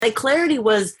My clarity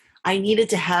was I needed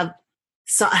to have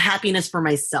happiness for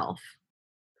myself.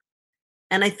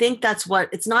 And I think that's what,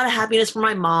 it's not a happiness for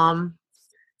my mom.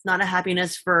 It's not a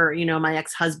happiness for, my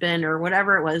ex-husband or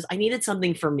whatever it was. I needed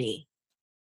something for me.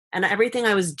 And everything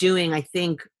I was doing, I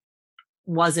think,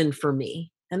 wasn't for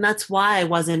me. And that's why I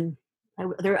was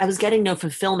getting no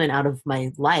fulfillment out of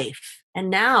my life. And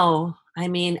now,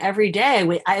 every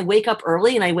day I wake up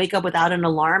early and I wake up without an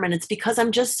alarm. And it's because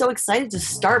I'm just so excited to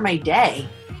start my day.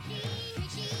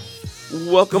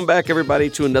 Welcome back, everybody,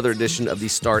 to another edition of the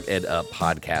Start Ed Up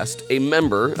podcast, a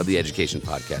member of the Education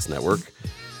Podcast Network.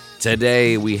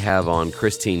 Today, we have on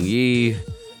Christine Yee,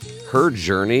 her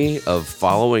journey of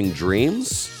following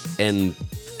dreams and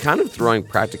kind of throwing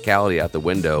practicality out the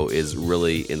window is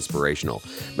really inspirational.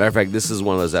 Matter of fact, this is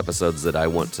one of those episodes that I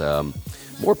want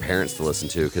more parents to listen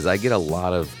to because I get a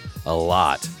lot of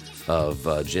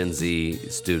Gen Z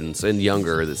students and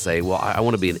younger that say, well, I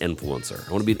want to be an influencer.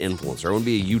 I want to be an influencer. I want to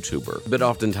be a YouTuber. But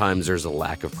oftentimes there's a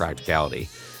lack of practicality.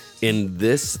 In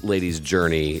this lady's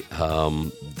journey,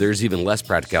 there's even less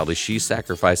practicality. She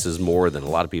sacrifices more than a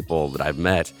lot of people that I've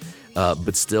met,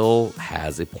 but still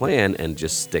has a plan and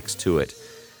just sticks to it.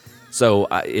 So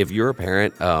if you're a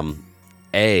parent,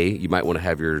 you might want to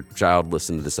have your child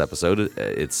listen to this episode.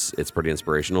 It's pretty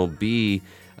inspirational. B,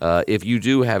 if you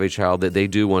do have a child that they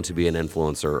do want to be an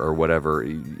influencer or whatever,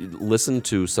 listen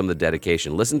to some of the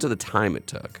dedication. Listen to the time it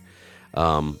took.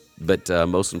 But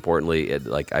most importantly,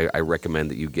 I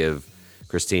recommend that you give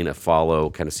Christine a follow,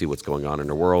 kind of see what's going on in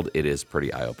her world. It is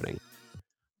pretty eye-opening.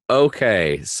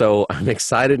 Okay, so I'm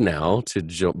excited now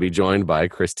to be joined by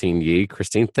Christine Yee.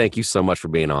 Christine, thank you so much for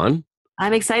being on.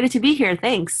 I'm excited to be here.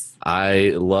 Thanks.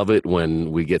 I love it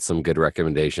when we get some good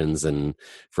recommendations, and a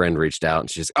friend reached out and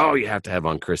she's, you have to have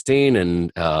on Christine. And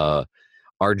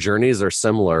our journeys are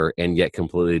similar and yet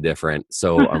completely different.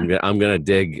 So I'm going to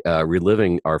dig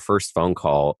reliving our first phone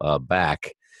call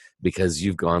back because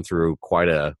you've gone through quite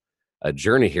a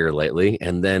journey here lately.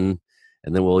 And then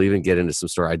we'll even get into some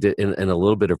story. I did in a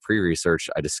little bit of pre-research.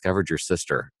 I discovered your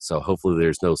sister, so hopefully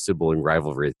there's no sibling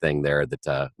rivalry thing there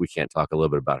that we can't talk a little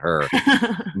bit about her.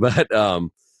 But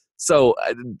so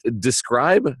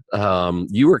describe.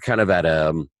 You were kind of at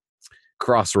a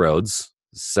crossroads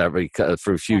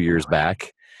for a few years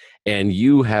back, and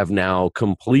you have now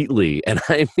completely, and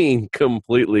I mean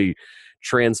completely,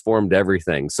 transformed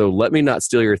everything. So let me not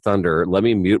steal your thunder. Let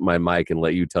me mute my mic and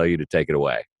let you to take it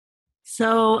away.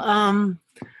 So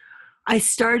I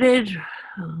started,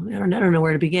 I don't know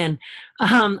where to begin.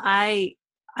 I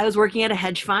was working at a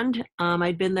hedge fund.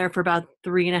 I'd been there for about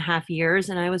 3.5 years,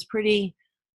 and I was pretty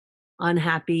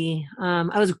unhappy.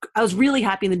 I was really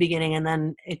happy in the beginning, and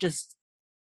then it just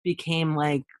became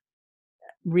like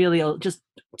really just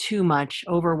too much,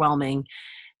 overwhelming.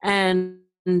 And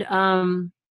I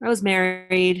was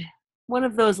married, one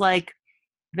of those like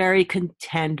very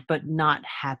content but not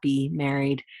happy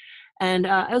married. And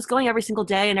I was going every single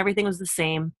day and everything was the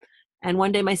same. And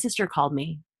one day my sister called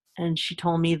me and she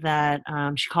told me that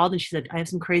she called and she said, I have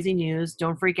some crazy news.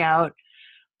 Don't freak out.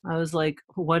 I was like,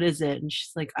 what is it? And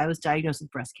she's like, I was diagnosed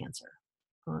with breast cancer.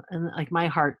 And like my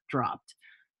heart dropped.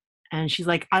 And she's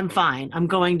like, I'm fine. I'm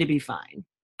going to be fine.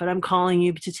 But I'm calling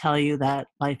you to tell you that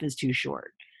life is too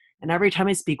short. And every time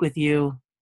I speak with you,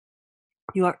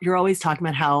 you're always talking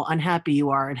about how unhappy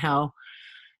you are and how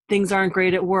things aren't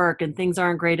great at work and things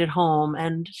aren't great at home.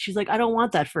 And she's like, I don't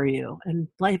want that for you. And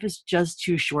life is just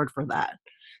too short for that.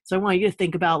 So I want you to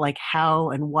think about like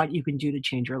how and what you can do to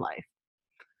change your life.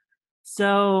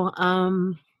 So,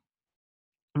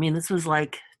 this was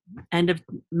like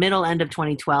middle end of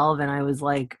 2012. And I was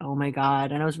like, oh my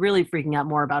God. And I was really freaking out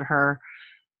more about her.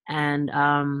 And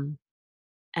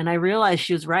I realized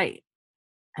she was right.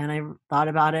 And I thought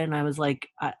about it and I was like,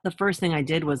 the first thing I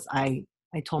did was I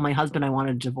told my husband I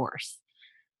wanted a divorce.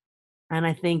 And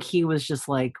I think he was just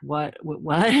like, what?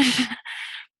 But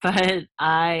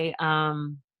I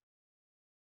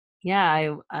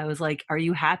was like, are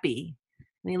you happy?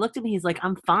 And he looked at me, he's like,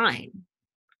 I'm fine.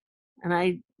 And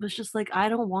I was just like, I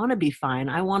don't want to be fine.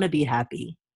 I want to be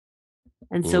happy.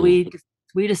 And so we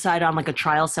decided on like a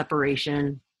trial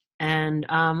separation. And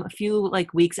a few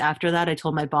like weeks after that, I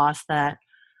told my boss that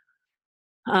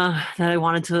I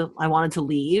wanted to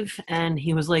leave. And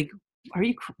he was like,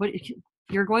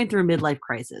 you're going through a midlife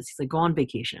crisis. He's like, go on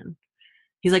vacation.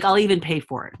 He's like, I'll even pay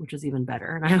for it, which was even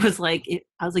better. And I was like,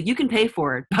 you can pay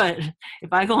for it, but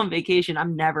if I go on vacation,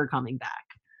 I'm never coming back.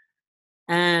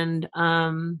 And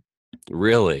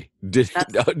really, just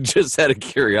out of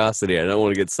curiosity, I don't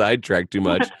want to get sidetracked too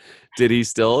much. Did he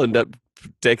still end up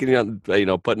taking on,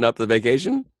 putting up the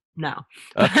vacation? No.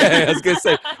 Okay, I was gonna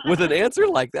say with an answer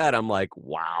like that, I'm like,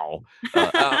 wow.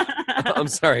 I'm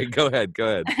sorry. Go ahead.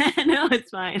 Go ahead. No, it's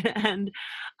fine. And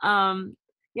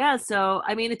yeah, so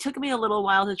I mean, it took me a little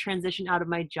while to transition out of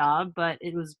my job, but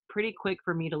it was pretty quick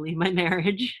for me to leave my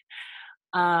marriage.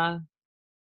 Uh,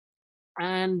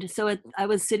 and so I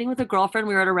was sitting with a girlfriend.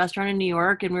 We were at a restaurant in New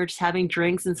York, and we were just having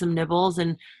drinks and some nibbles.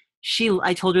 And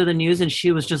I told her the news, and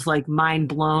she was just like mind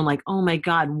blown, like, "Oh my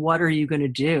God, what are you gonna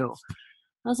do?"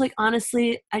 I was like,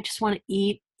 honestly, I just want to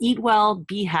eat well,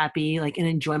 be happy, like, and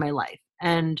enjoy my life.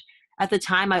 And at the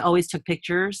time, I always took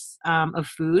pictures of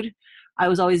food. I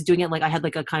was always doing it like I had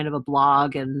like a kind of a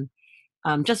blog and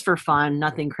just for fun,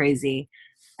 nothing crazy.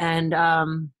 And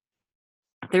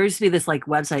there used to be this like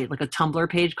website, like a Tumblr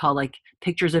page called like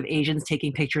Pictures of Asians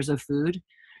Taking Pictures of Food.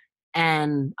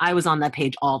 And I was on that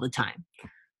page all the time.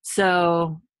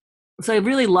 So I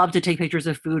really love to take pictures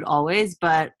of food always,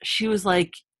 but she was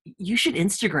like, you should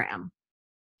Instagram.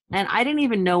 And I didn't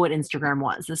even know what Instagram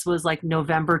was. This was like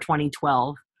November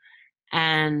 2012.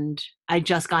 And I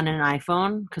just got an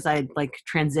iPhone because I like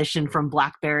transitioned from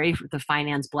BlackBerry, the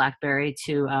finance BlackBerry,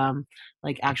 to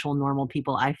like actual normal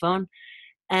people iPhone.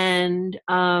 And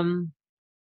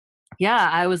yeah,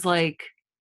 I was like,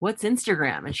 what's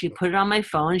Instagram? And she put it on my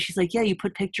phone. And she's like, yeah, you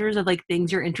put pictures of like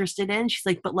things you're interested in. She's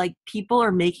like, but like people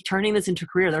are turning this into a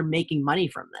career. They're making money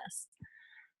from this.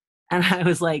 And I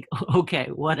was like, okay,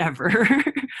 whatever.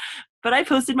 But I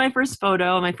posted my first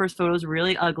photo. My first photo was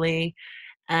really ugly.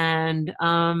 And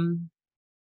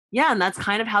yeah, and that's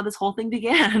kind of how this whole thing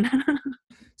began.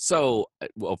 So,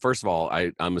 well, first of all,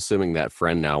 I'm assuming that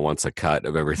friend now wants a cut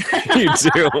of everything you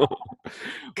do.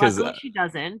 Because Luckily, she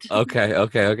doesn't.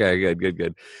 okay,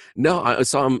 good. No,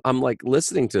 so I'm like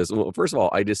listening to this. Well, first of all,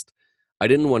 I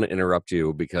didn't want to interrupt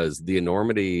you because the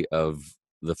enormity of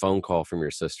the phone call from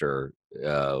your sister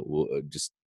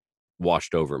just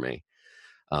washed over me.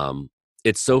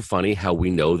 It's so funny how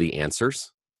we know the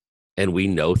answers and we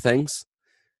know things,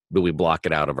 but we block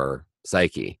it out of our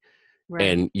psyche. Right.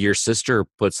 And your sister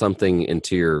put something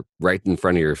into your right in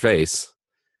front of your face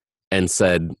and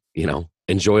said,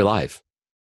 enjoy life.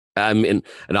 I mean,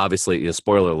 and obviously,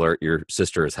 spoiler alert, your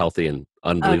sister is healthy and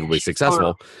unbelievably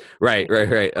successful. Right.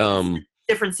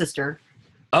 Different sister.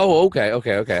 Oh,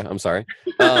 okay. I'm sorry.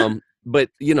 But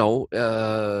all of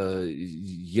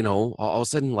a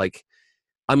sudden, like,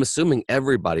 I'm assuming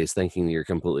everybody's thinking you're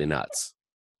completely nuts.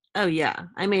 Oh yeah.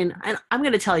 I mean, I'm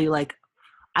going to tell you, like,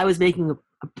 I was making a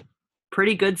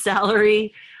pretty good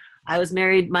salary. I was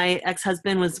married. My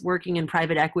ex-husband was working in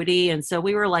private equity. And so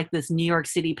we were like this New York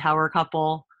City power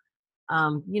couple,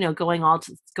 going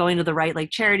to the right,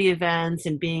 like, charity events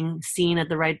and being seen at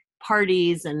the right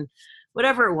parties and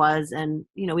whatever it was. And,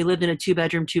 we lived in a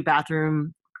 2-bedroom,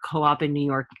 2-bathroom co-op in New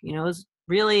York. It was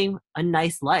really a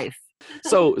nice life.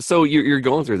 So you're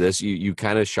going through this. You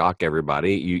kind of shock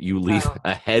everybody. You leave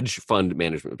a hedge fund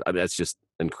management. I mean, that's just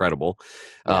incredible.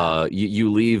 Yeah.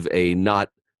 You leave a not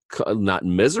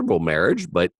miserable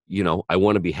marriage, but I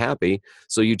want to be happy.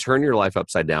 So you turn your life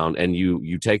upside down and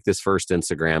you take this first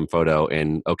Instagram photo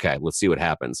and okay, let's see what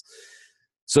happens.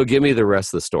 So give me the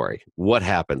rest of the story. What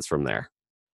happens from there?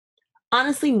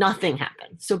 Honestly, nothing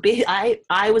happened. So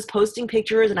I was posting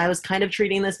pictures and I was kind of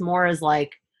treating this more as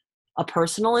like a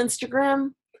personal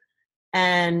Instagram.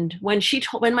 And when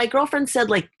my girlfriend said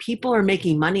like people are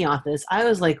making money off this, I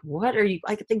was like, what are you?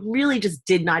 I think really just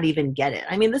did not even get it.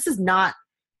 I mean, this is not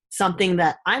something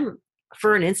that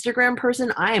for an Instagram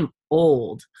person, I am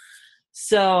old.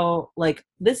 So like,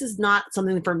 this is not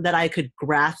something that I could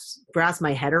grasp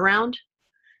my head around.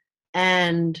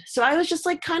 And so I was just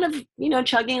like kind of,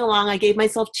 chugging along. I gave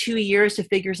myself 2 years to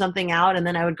figure something out. And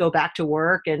then I would go back to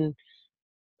work and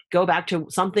go back to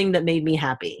something that made me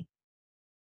happy.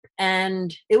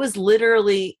 And it was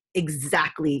literally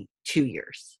exactly 2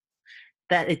 years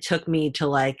that it took me to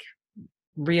like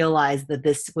realize that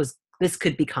this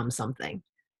could become something.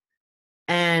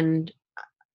 And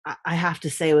I have to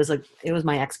say it was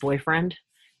my ex-boyfriend,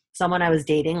 someone I was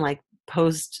dating like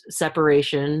post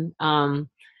separation.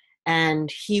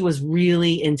 And he was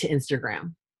really into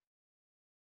Instagram.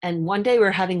 And one day we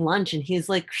were having lunch and he's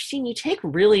like, Christine, you take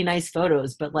really nice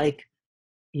photos, but like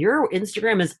your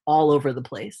Instagram is all over the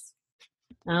place.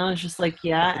 And I was just like,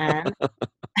 yeah.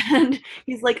 And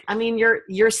he's like, I mean,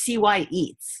 your CY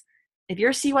eats. If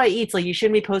your CY eats, like you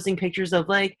shouldn't be posting pictures of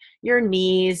like your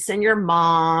niece and your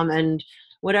mom and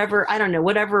whatever, I don't know,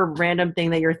 whatever random thing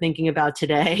that you're thinking about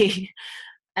today.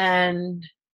 And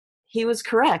he was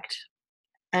correct.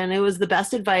 And it was the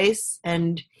best advice.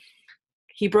 And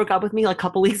he broke up with me like a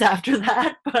couple weeks after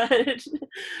that. But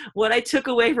what I took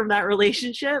away from that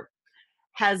relationship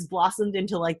has blossomed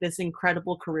into like this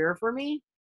incredible career for me.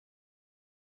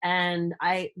 And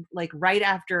I like right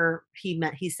after he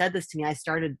said this to me, I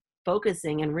started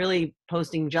focusing and really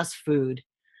posting just food.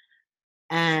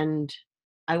 And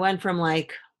I went from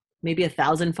like maybe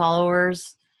 1,000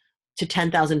 followers to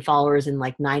 10,000 followers in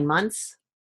like 9 months,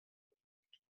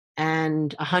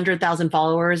 and 100,000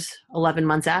 followers 11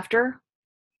 months after.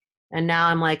 And now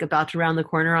I'm like about to round the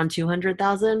corner on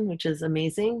 200,000, which is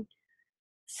amazing.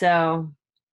 So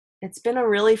it's been a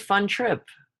really fun trip,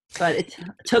 but it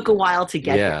took a while to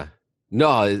get here. Yeah.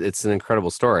 No, it's an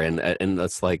incredible story, and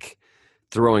that's like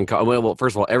well,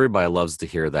 first of all, everybody loves to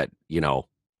hear that,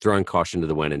 throwing caution to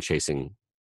the wind and chasing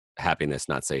happiness,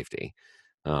 not safety.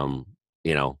 Um,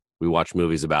 we watch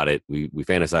movies about it, we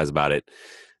fantasize about it.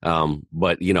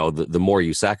 But the more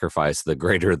you sacrifice, the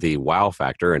greater the wow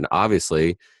factor. And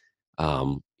obviously,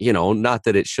 not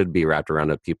that it should be wrapped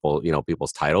around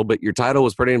people's title, but your title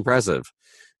was pretty impressive.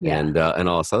 Yeah. And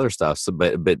all this other stuff. So,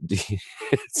 but it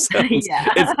sounds,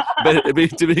 Yeah. but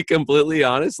to be completely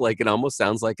honest, like it almost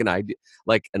sounds like an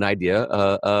idea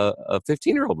a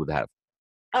 15-year-old would have.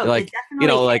 Oh, Like, it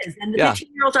definitely is. And the yeah,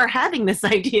 15-year-olds are having this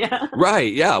idea.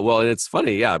 right. Yeah. Well, and it's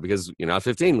funny. Yeah. Because you're not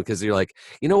 15, because you're like,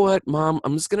 you know what, mom,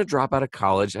 I'm just going to drop out of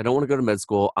college. I don't want to go to med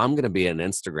school. I'm going to be an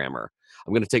Instagrammer.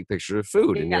 I'm going to take pictures of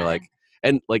food. And you're Yeah. like,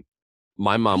 and like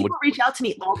my mom would. People reach out to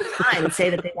me all the time and say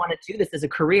that they want to do this as a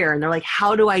career. And they're like,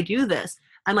 how do I do this?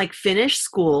 I'm like, finish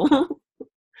school.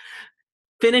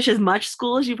 Finish as much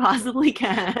school as you possibly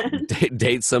can.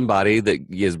 Date somebody that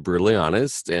is brutally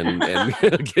honest and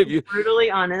give you brutally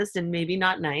honest and maybe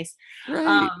not nice.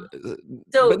 right.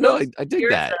 So but no, I dig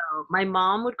years, that. though, my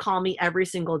mom would call me every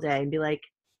single day and be like,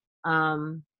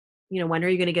 when are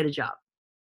you going to get a job?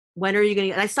 When are you going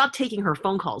to? And I stopped taking her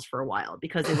phone calls for a while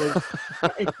because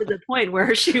it's to the point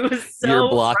where she was so. You're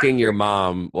blocking your frustrated.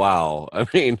 mom. Wow.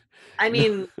 I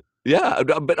mean, yeah,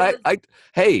 but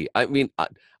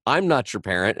I'm not your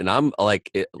parent, and I'm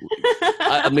like,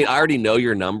 I already know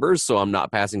your numbers, so I'm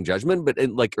not passing judgment. But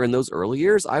in those early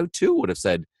years, I too would have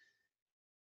said,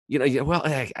 yeah, well,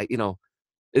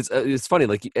 it's funny.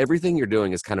 Like everything you're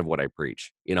doing is kind of what I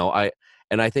preach.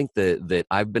 I think that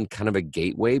I've been kind of a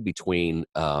gateway between,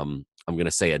 I'm going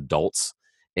to say adults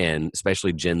and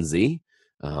especially Gen Z.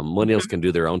 Millennials can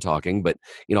do their own talking, but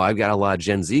I've got a lot of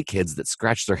Gen Z kids that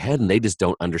scratch their head and they just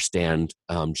don't understand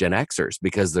Gen Xers,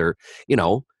 because they're,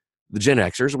 the Gen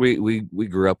Xers. We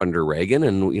grew up under Reagan,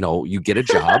 and you get a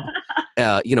job,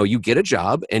 you get a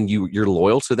job, and you're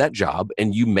loyal to that job,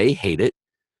 and you may hate it,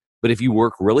 but if you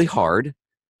work really hard,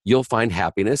 you'll find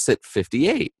happiness at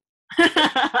 58.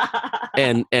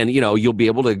 and you'll be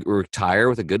able to retire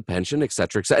with a good pension, et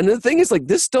cetera, et cetera. And the thing is, like,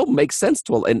 this still makes sense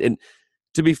and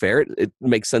to be fair, it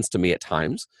makes sense to me at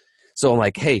times. So I'm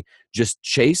like, hey, just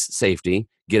chase safety,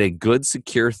 get a good,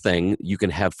 secure thing. You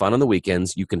can have fun on the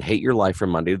weekends. You can hate your life from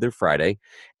Monday through Friday.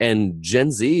 And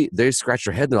Gen Z, they scratch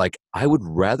their head. And they're like, I would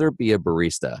rather be a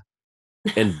barista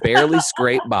and barely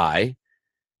scrape by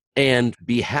and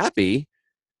be happy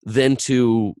than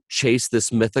to chase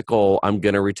this mythical, I'm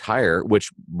going to retire,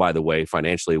 which, by the way,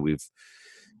 financially,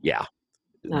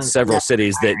 several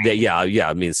cities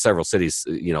several cities,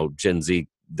 Gen Z,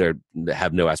 they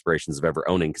have no aspirations of ever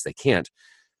owning because they can't.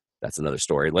 That's another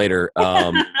story later.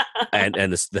 And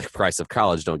the price of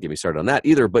college, don't get me started on that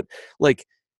either. But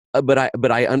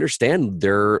but I understand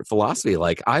their philosophy.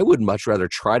 Like, I would much rather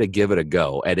try to give it a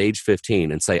go at age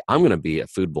 15 and say, I'm going to be a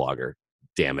food blogger,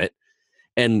 damn it,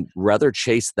 and rather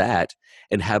chase that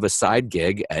and have a side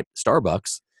gig at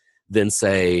Starbucks than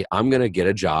say, I'm going to get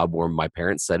a job where my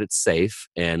parents said it's safe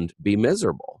and be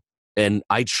miserable. And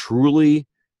I truly,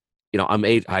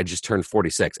 I just turned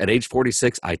 46. At age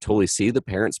 46, I totally see the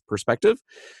parents' perspective.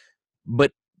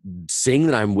 But seeing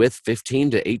that I'm with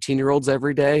 15 to 18-year-olds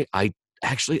every day, I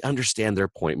actually understand their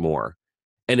point more.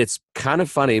 And it's kind of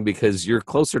funny because you're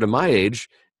closer to my age,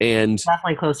 and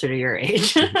definitely closer to your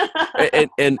age.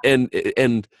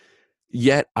 and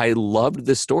yet I loved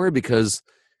this story because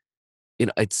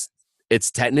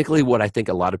it's technically what I think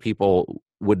a lot of people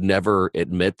would never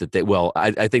admit that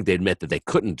I think they admit that they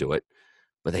couldn't do it,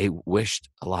 but they wished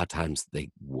a lot of times they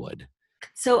would.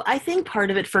 So I think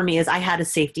part of it for me is I had a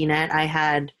safety net. I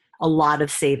had a lot of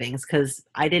savings because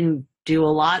I didn't do a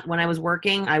lot when I was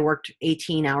working. I worked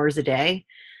 18 hours a day,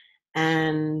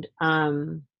 and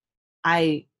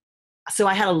I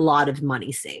had a lot of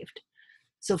money saved.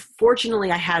 So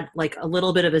fortunately, I had like a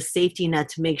little bit of a safety net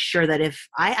to make sure that if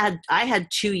I had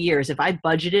 2 years, if I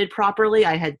budgeted properly,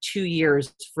 I had 2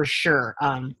 years for sure.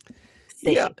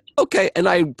 Saved. Yeah. Okay. And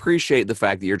I appreciate the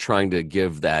fact that you're trying to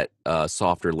give that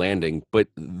softer landing, but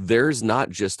there's not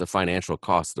just a financial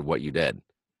cost of what you did.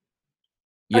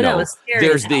 You Oh no, it know, was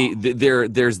scary as hell.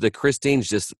 there's the Christine's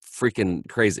just freaking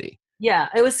crazy. Yeah,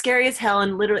 it was scary as hell.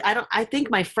 And literally, I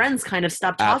think my friends kind of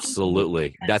stopped talking to me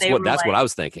Absolutely. because they were That's what like, I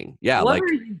was thinking. Yeah, what are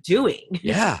like, you doing?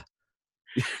 yeah.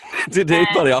 Did And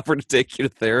anybody offer to take you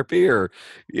to therapy or,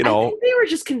 you I know, think they were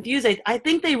just confused. I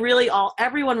think they really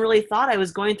everyone really thought I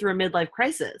was going through a midlife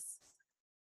crisis.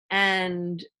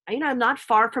 And, I'm not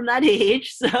far from that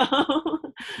age. So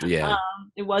yeah.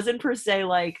 it wasn't per se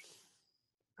like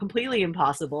completely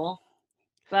impossible.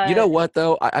 You know But what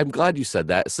though? I'm glad you said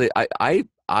that. See,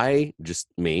 I just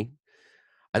me.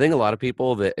 I think a lot of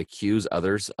people that accuse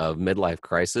others of midlife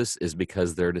crisis is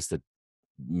because they're just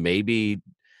maybe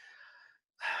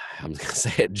I'm gonna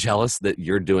say it, jealous that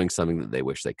you're doing something that they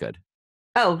wish they could.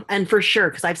 oh, and for sure,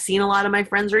 because I've seen a lot of my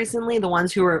friends recently, the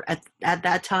ones who were at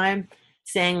that time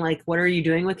saying like, what are you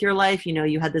doing with your life?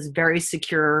 You had this very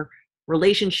secure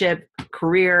relationship,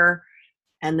 career,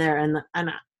 and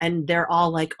they're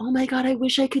all like, oh my God, I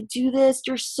wish I could do this.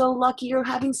 You're so lucky. You're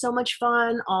having so much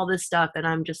fun, all this stuff. And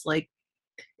I'm just like,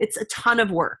 it's a ton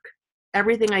of work.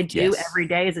 Everything I do Yes. every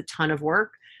day is a ton of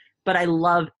work, but I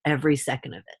love every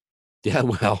second of it. Yeah.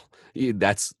 Well,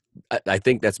 that's. I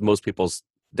think that's most people's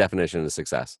definition of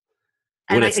success.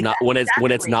 When And it's not when it's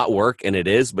exactly. not work and it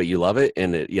is, but you love it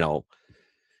and it,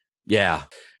 yeah.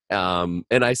 And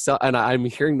I'm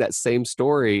hearing that same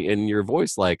story in your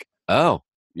voice, like, oh,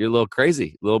 you're a little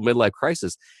crazy, little midlife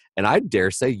crisis. And I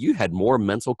dare say you had more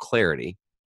mental clarity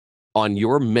on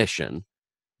your mission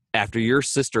after your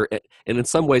sister, and in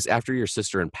some ways after your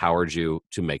sister empowered you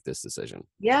to make this decision.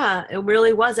 Yeah, it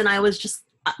really was. And I was just,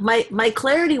 my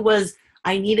clarity was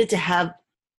I needed to have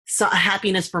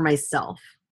happiness for myself.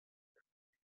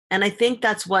 And I think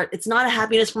that's what, it's not a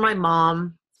happiness for my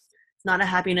mom. It's not a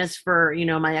happiness for,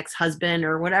 my ex-husband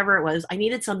or whatever it was. I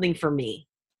needed something for me.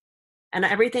 And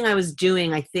everything I was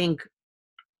doing, I think,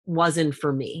 wasn't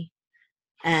for me.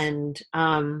 And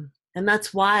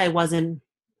that's why I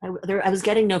was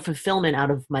getting no fulfillment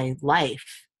out of my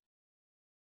life.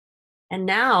 And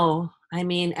now, I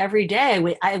mean, every day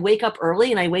I wake up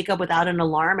early and I wake up without an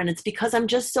alarm. And it's because I'm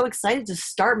just so excited to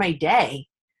start my day.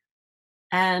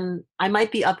 And I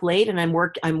might be up late and I'm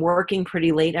working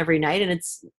pretty late every night. And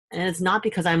it's not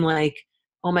because I'm like,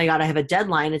 oh my God, I have a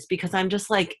deadline. It's because I'm just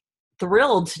like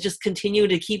thrilled to just continue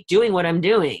to keep doing what I'm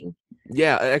doing.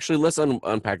 Yeah, actually, let's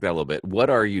unpack that a little bit. What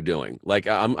are you doing? Like,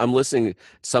 I'm listening.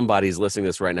 Somebody's listening to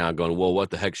this right now, going, "Well, what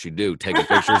the heck she do? Taking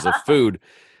pictures of food."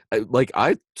 Like,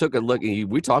 I took a look. And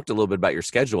we talked a little bit about your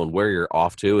schedule and where you're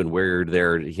off to and where you're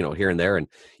there, here and there. And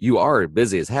you are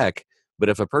busy as heck. But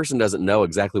if a person doesn't know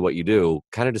exactly what you do,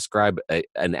 kind of describe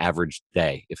an average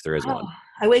day, if there is Oh, one.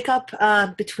 I wake up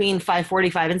between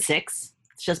 5:45 and 6.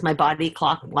 It's just my body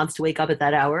clock wants to wake up at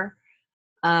that hour.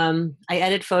 I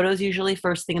edit photos usually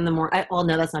first thing in the morning. Well,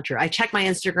 no, that's not true. I check my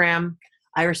Instagram.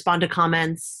 I respond to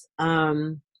comments,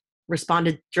 respond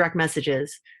to direct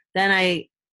messages. Then I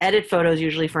edit photos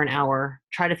usually for an hour,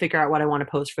 try to figure out what I want to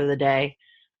post for the day.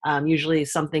 Usually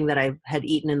something that I had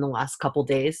eaten in the last couple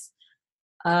days.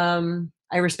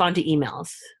 I respond to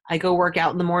emails. I go work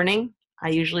out in the morning.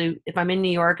 If I'm in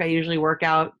New York, I usually work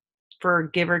out for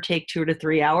give or take 2 to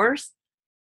 3 hours.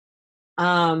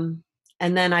 Um,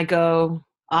 and then I go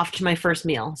off to my first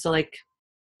meal. So like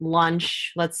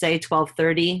lunch, let's say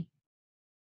 12:30.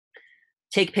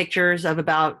 Take pictures of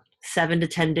about 7 to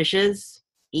 10 dishes.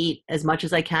 Eat as much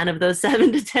as I can of those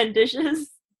 7 to 10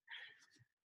 dishes.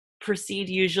 Proceed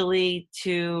usually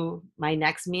to my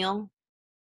next meal.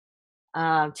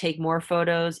 Take more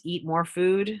photos. Eat more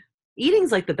food.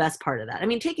 Eating's like the best part of that. I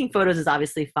mean, taking photos is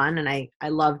obviously fun, and I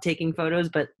love taking photos.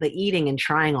 But the eating and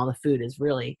trying all the food is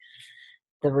really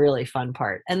the really fun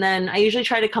part. And then I usually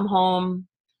try to come home,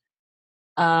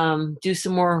 do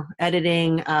some more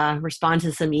editing, respond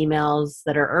to some emails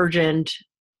that are urgent.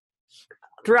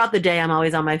 Throughout the day, I'm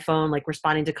always on my phone, like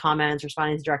responding to comments,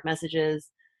 responding to direct messages,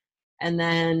 and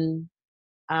then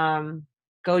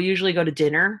usually go to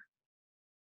dinner,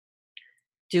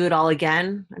 do it all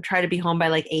again. I try to be home by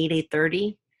like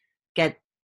 8:30. Get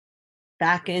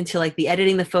back into like the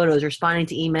editing the photos, responding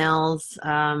to emails,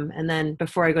 and then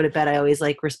before I go to bed, I always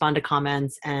like respond to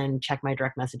comments and check my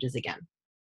direct messages again.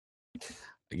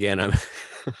 Again, I'm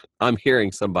I'm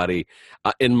hearing somebody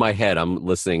in my head. I'm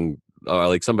listening, or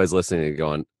like somebody's listening and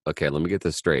going, "Okay, let me get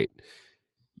this straight.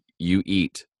 You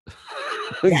eat,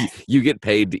 Yes. you get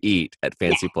paid to eat at Yeah.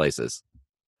 fancy places."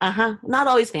 Uh-huh. Not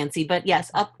always fancy, but yes,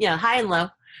 up, high and low. Yeah.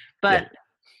 But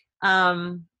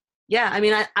yeah, I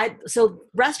mean, so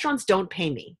restaurants don't pay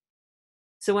me.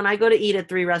 So when I go to eat at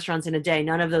 3 restaurants in a day,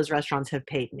 none of those restaurants have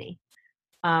paid me.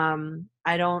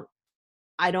 I don't,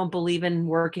 I don't believe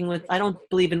in I don't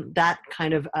believe in that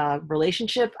kind of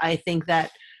relationship. I think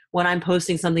that when I'm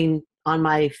posting something on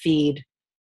my feed,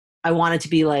 I want it to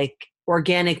be like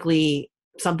organically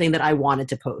something that I wanted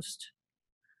to post.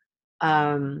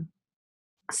 Um,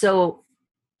 so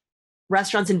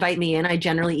restaurants invite me in. I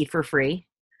generally eat for free,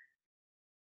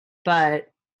 but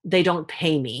they don't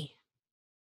pay me.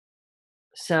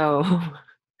 So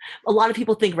a lot of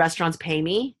people think restaurants pay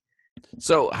me,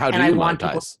 So how do and I you want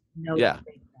people to monetize? know that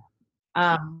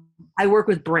Yeah. I work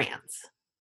with brands.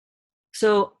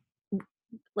 So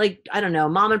like, I don't know,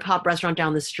 mom and pop restaurant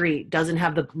down the street doesn't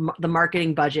have the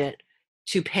marketing budget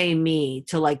to pay me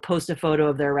to like post a photo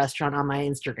of their restaurant on my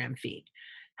Instagram feed.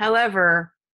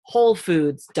 However, Whole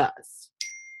Foods does.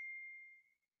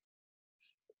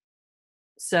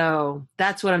 So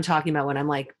that's what I'm talking about when I'm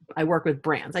like, I work with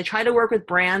brands. I try to work with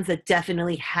brands that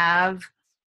definitely have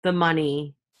the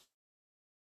money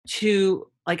to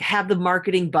like have the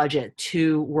marketing budget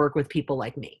to work with people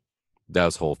like me. That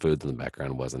was Whole Foods in the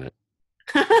background, wasn't it?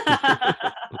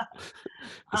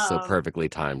 It's so um, perfectly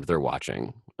timed. They're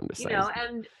watching. I'm just saying.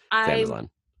 and It's Amazon.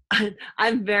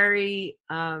 I'm very,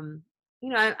 I'm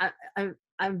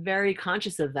very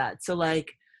conscious of that. So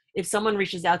like, if someone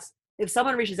reaches out, if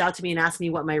someone reaches out to me and asks me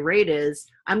what my rate is,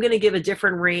 I'm going to give a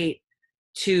different rate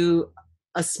to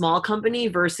a small company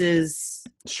versus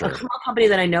a Sure. small company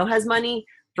that I know has money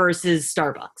versus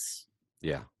Starbucks.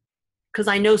 Yeah. Because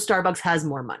I know Starbucks has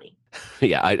more money.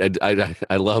 Yeah.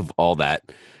 I love all that.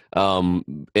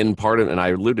 In part of, and I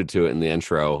alluded to it in the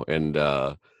intro, and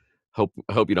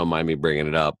hope you don't mind me bringing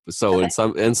it up. So Okay.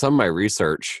 in some of my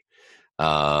research,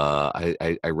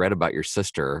 I read about your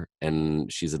sister,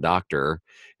 and she's a doctor,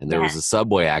 and there was a Yes.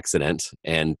 subway accident,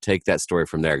 and take that story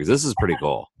from there, because this is pretty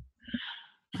cool.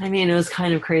 I mean, it was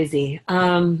kind of crazy.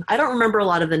 I don't remember a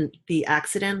lot of the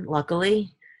accident, luckily.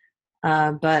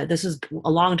 But this was a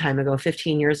long time ago,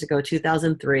 15 years ago,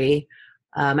 2003.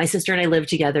 My sister and I lived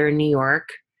together in New York.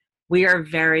 We are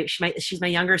she's my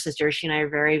younger sister. She and I are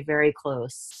very, very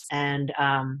close. And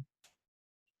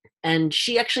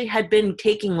she actually had been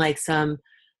taking like some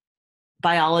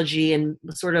biology and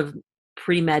sort of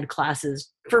pre-med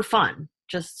classes for fun,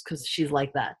 just because she's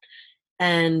like that.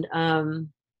 And, I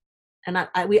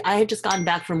had just gotten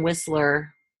back from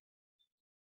Whistler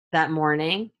that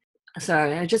morning.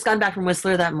 Sorry, I just gotten back from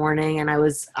Whistler that morning, and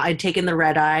I'd taken the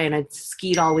red eye and I'd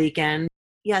skied all weekend.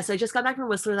 Yeah, so I just got back from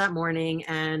Whistler that morning,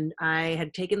 and I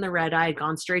had taken the red eye, I'd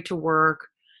gone straight to work,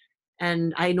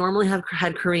 and I normally have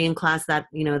had Korean class that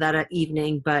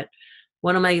evening, but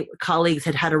one of my colleagues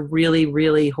had had a really,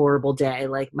 really horrible day.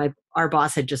 Like our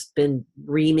boss had just been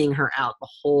reaming her out the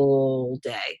whole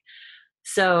day.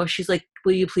 So she's like,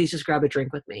 will you please just grab a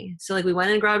drink with me? So like we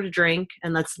went and grabbed a drink,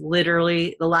 and that's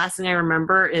literally the last thing I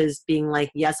remember is being like,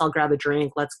 yes, I'll grab a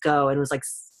drink. Let's go. And it was like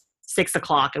 6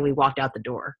 o'clock and we walked out the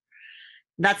door.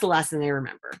 That's the last thing I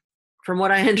remember. From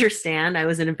what I understand, I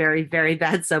was in a very, very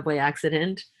bad subway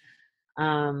accident.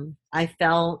 I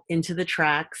fell into the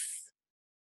tracks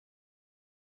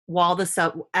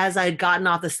as I'd gotten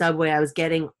off the subway. I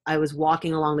was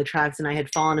walking along the tracks, and I had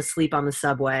fallen asleep on the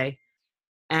subway.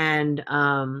 And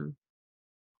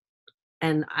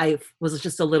I was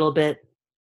just a little bit,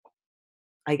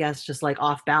 I guess, just like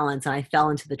off balance, and I fell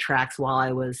into the tracks while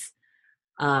I was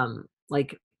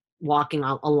like walking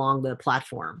along the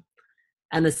platform.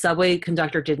 And the subway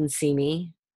conductor didn't see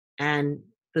me, and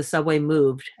the subway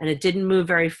moved, and it didn't move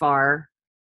very far,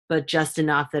 but just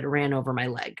enough that it ran over my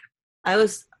leg. I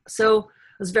was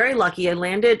very lucky.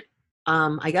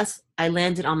 I guess I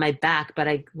landed on my back, but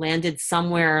I landed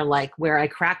somewhere like where I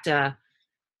cracked my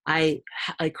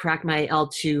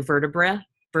L2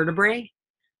 vertebrae,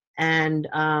 and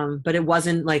but it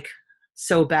wasn't like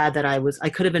so bad that I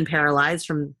could have been paralyzed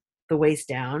from the waist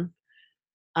down.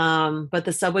 But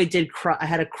the subway I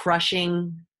had a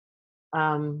crushing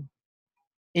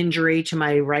injury to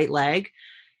my right leg,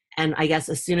 and I guess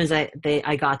as soon as I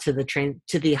got to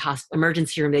the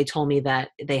emergency room, they told me that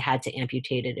they had to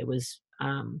amputate it. It was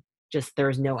just there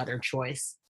was no other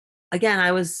choice. Again,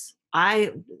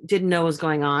 I didn't know what was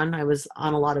going on. I was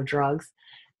on a lot of drugs.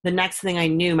 The next thing I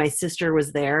knew, my sister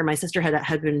was there. My sister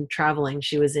had been traveling.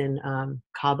 She was in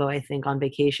Cabo, I think, on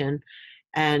vacation,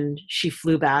 and she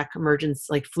flew back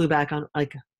on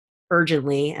like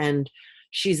urgently, and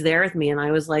she's there with me. And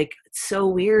I was like, it's so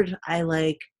weird. I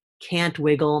like can't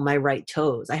wiggle my right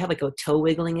toes. I have like a toe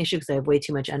wiggling issue because I have way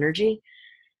too much energy.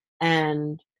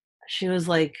 And she was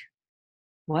like,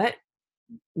 what?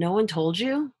 No one told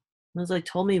you? I was like,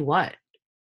 told me what?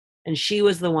 And she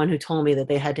was the one who told me that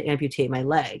they had to amputate my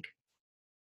leg.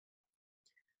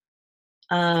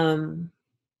 Um,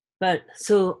 but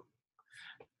so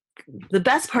the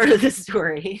best part of this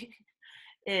story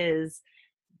is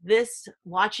this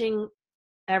watching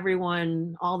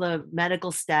everyone, all the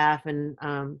medical staff and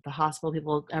the hospital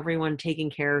people, everyone taking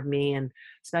care of me, and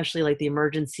especially like the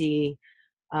emergency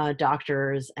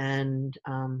doctors and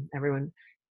everyone,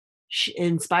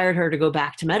 inspired her to go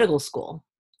back to medical school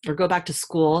or go back to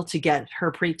school to get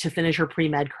her to finish her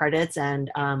pre-med credits and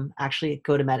actually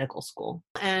go to medical school.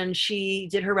 And she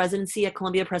did her residency at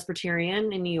Columbia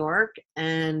Presbyterian in New York,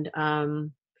 and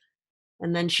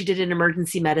then she did an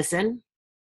emergency medicine.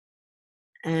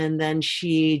 And then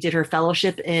she did her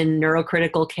fellowship in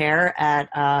neurocritical care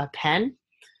at Penn.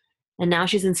 And now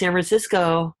she's in San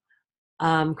Francisco,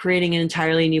 creating an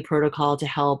entirely new protocol to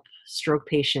help stroke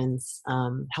patients,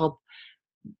 help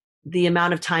the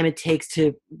amount of time it takes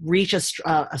to reach a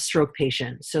stroke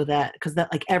patient, so that, because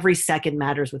that, like, every second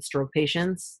matters with stroke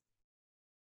patients.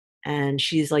 And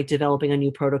she's like developing a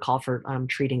new protocol for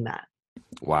treating that.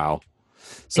 Wow.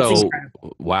 So,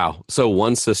 wow. So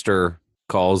one sister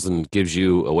calls and gives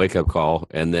you a wake up call,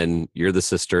 and then you're the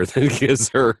sister that gives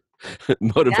her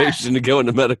motivation to go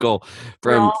into medical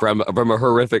from a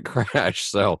horrific crash.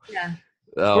 So, yeah,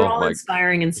 oh, we're all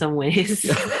inspiring in some ways.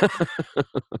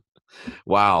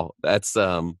 Wow, that's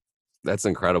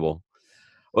incredible.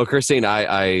 Well, Christine,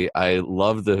 I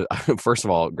love the first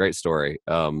of all, great story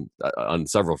on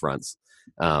several fronts.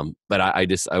 But I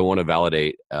want to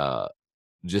validate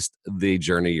just the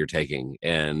journey you're taking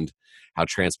and how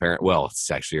transparent. Well,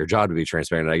 it's actually your job to be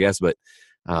transparent, I guess. But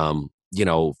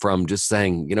from just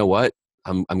saying, you know what,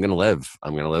 I'm going to live.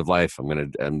 I'm going to live life. I'm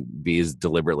going to be as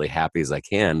deliberately happy as I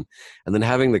can, and then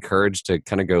having the courage to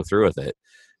kind of go through with it.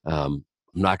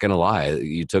 I'm not going to lie.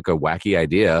 You took a wacky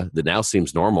idea that now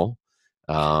seems normal,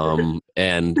 and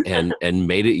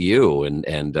made it you.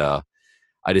 And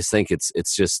I just think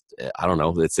it's just, I don't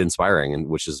know, it's inspiring, and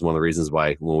which is one of the reasons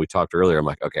why when we talked earlier, I'm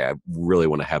like, okay, I really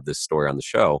want to have this story on the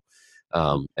show,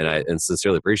 and I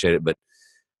sincerely appreciate it. But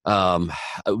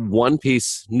one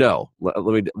piece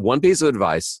of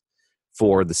advice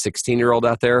for the 16-year-old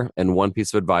out there, and one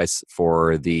piece of advice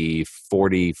for the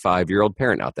 45-year-old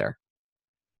parent out there.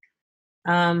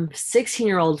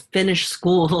 16-year-old, finish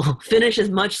school, finish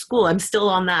as much school. I'm still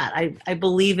on that. I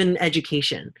believe in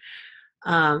education.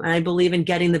 And I believe in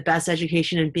getting the best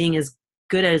education and being as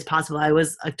good at it as possible. I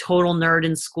was a total nerd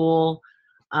in school.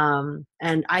 And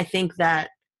I think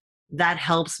that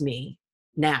helps me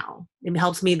now. It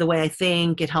helps me the way I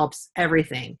think. It helps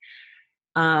everything.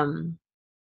 And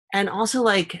also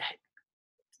like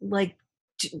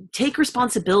take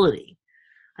responsibility.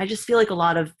 I just feel like a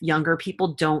lot of younger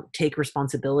people don't take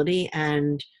responsibility,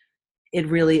 and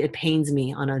it pains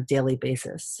me on a daily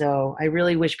basis. So I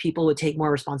really wish people would take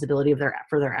more responsibility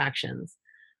for their actions.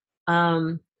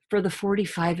 For the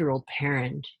 45-year-old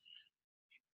parent,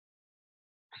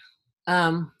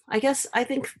 I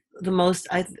think the most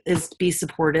is be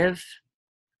supportive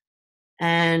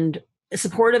and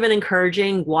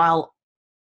encouraging, while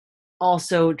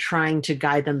also trying to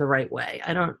guide them the right way.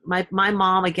 My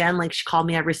mom, again, like, she called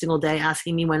me every single day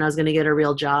asking me when I was going to get a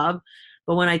real job.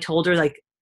 But when I told her, like,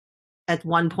 at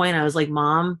one point I was like,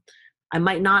 Mom, I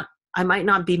might not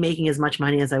be making as much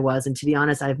money as I was. And to be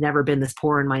honest, I've never been this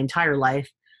poor in my entire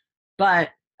life, but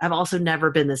I've also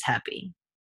never been this happy.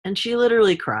 And she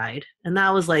literally cried. And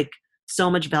that was like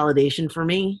so much validation for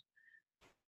me.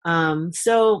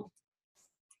 So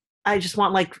I just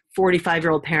want, like,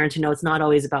 45-year-old parents to know it's not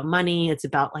always about money. It's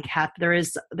about, like, there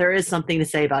is something to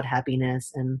say about happiness.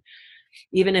 And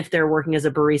even if they're working as a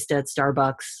barista at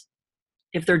Starbucks,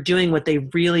 if they're doing what they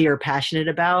really are passionate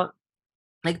about,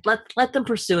 like, let them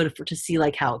pursue it to see,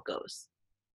 like, how it goes.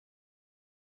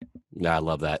 I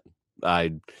love that.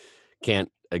 I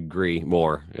can't agree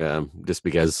more. Just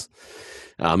because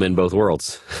I'm in both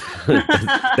worlds.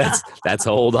 that's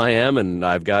how old I am, and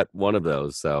I've got one of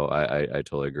those. So I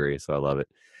totally agree. So I love it.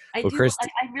 I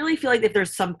really feel like if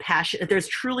there's some passion, if there's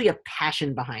truly a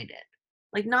passion behind it,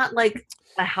 like, not like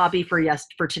a hobby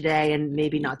for today and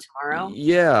maybe not tomorrow.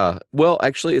 Yeah. Well,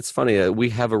 actually, it's funny. We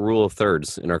have a rule of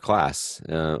thirds in our class.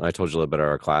 I told you a little bit about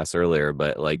our class earlier,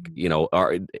 but, like,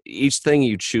 each thing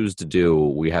you choose to do,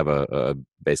 we have a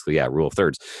basically, rule of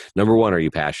thirds. Number one, are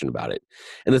you passionate about it?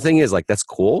 And the thing is, like, that's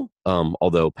cool.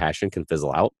 Although passion can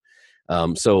fizzle out.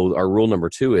 So our rule number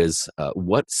two is,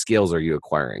 what skills are you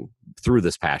acquiring through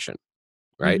this passion?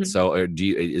 Right. Mm-hmm. So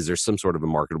is there some sort of a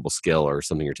marketable skill or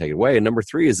something you're taking away? And number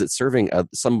three, is it serving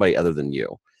somebody other than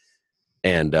you?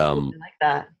 And I like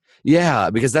that. Yeah,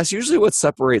 because that's usually what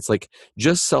separates, like,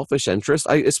 just selfish interest.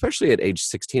 Especially at age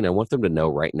 16, I want them to know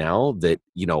right now that,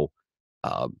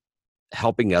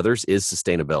 helping others is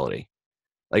sustainability.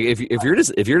 Like if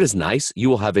you're just nice, you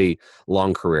will have a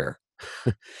long career.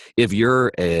 If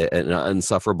you're an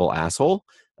insufferable asshole,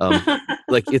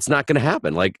 like it's not going to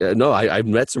happen. Like no, I've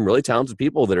met some really talented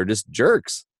people that are just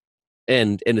jerks,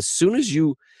 and as soon as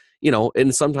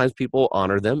and sometimes people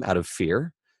honor them out of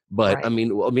fear. But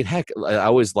Right. heck, I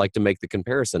always like to make the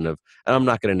comparison of, and I'm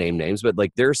not going to name names, but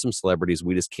like there are some celebrities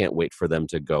we just can't wait for them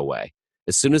to go away.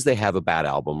 As soon as they have a bad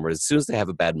album or as soon as they have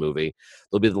a bad movie,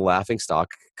 they'll be the laughing stock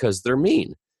because they're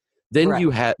mean.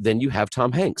 Right. Then you have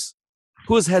Tom Hanks,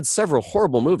 who has had several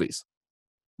horrible movies,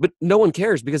 but no one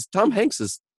cares because Tom Hanks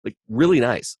is like really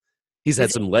nice. He's had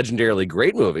Is some legendarily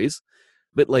great movies,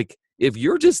 but like if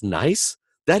you're just nice,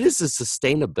 that is a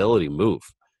sustainability move.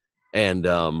 And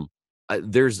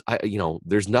there's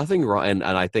nothing wrong. And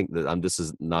I think that this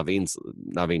is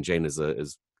Naveen Jain is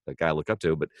a guy I look up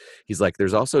to, but he's like,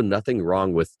 there's also nothing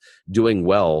wrong with doing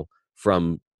well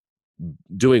from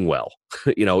doing well.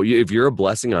 If you're a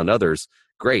blessing on others,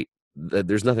 great.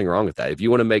 There's nothing wrong with that. If you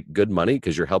want to make good money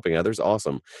because you're helping others,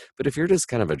 awesome. But if you're just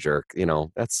kind of a jerk,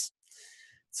 it's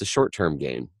a short-term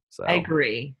game. So I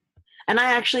agree. And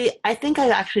I think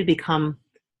I've actually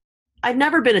I've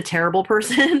never been a terrible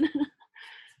person,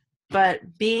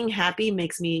 but being happy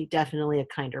makes me definitely a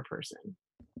kinder person.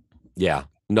 yeah,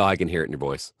 no, I can hear it in your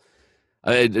voice.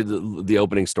 The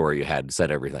opening story you had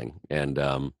said everything, and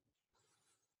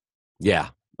yeah,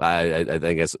 I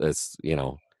think it's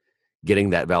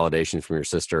getting that validation from your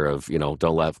sister of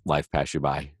don't let life pass you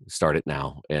by, start it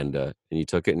now, and you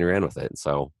took it and you ran with it.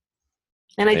 So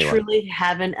And I anyway, truly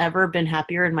haven't ever been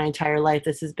happier in my entire life.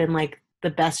 This has been like the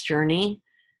best journey,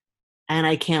 and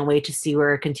I can't wait to see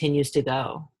where it continues to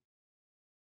go.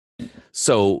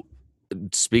 so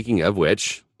speaking of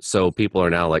which, so people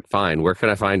are now like, fine, where can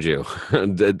I find you?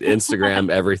 The Instagram,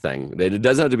 everything. It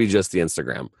doesn't have to be just the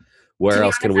Instagram. To Where be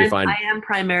else can honest, we find? I am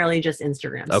primarily just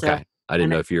Instagram. So, Okay, I didn't and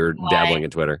know it's if you're dabbling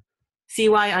in Twitter.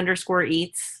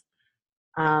 CY_eats.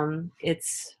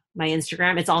 It's my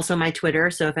Instagram. It's also my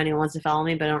Twitter. So if anyone wants to follow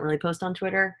me, but I don't really post on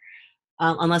Twitter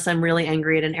unless I'm really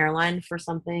angry at an airline for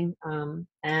something.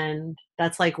 And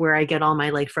that's like where I get all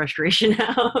my like frustration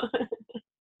out.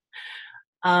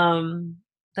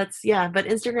 But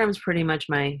Instagram is pretty much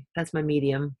that's my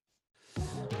medium.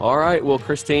 All right. Well,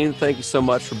 Christine, thank you so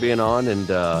much for being on. And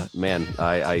man,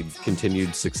 I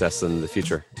continued success in the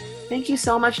future. Thank you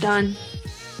so much, Don.